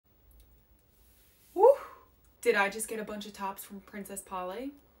Did I just get a bunch of tops from Princess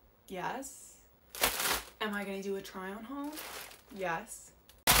Polly? Yes. Am I gonna do a try on haul? Yes.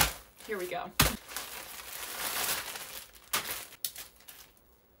 Here we go.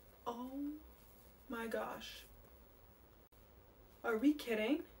 Oh my gosh. Are we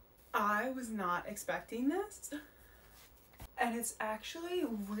kidding? I was not expecting this. And it's actually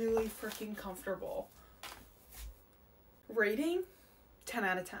really freaking comfortable. Rating, 10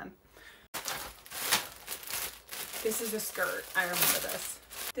 out of 10. This is a skirt. I remember this.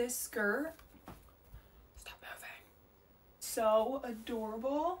 This skirt, stop moving. So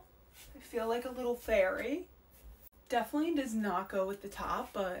adorable. I feel like a little fairy. Definitely does not go with the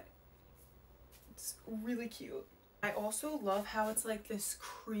top, but it's really cute. I also love how it's like this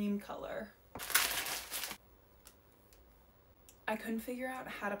cream color. I couldn't figure out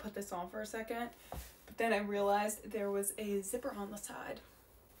how to put this on for a second, but then I realized there was a zipper on the side.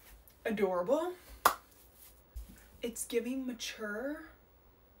 Adorable. It's giving mature,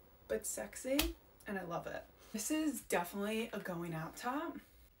 but sexy, and I love it. This is definitely a going out top.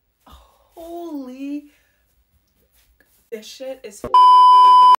 Holy, this shit is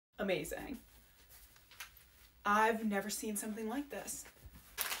amazing. I've never seen something like this.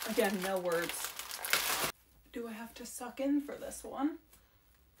 Again, no words. Do I have to suck in for this one?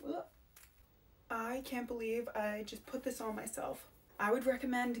 I can't believe I just put this on myself. I would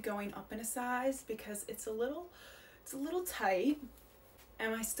recommend going up in a size because it's a little tight.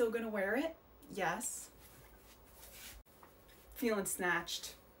 Am I still gonna wear it? Yes. Feeling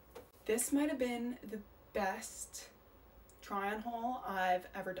snatched. This might have been the best try on haul I've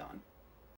ever done.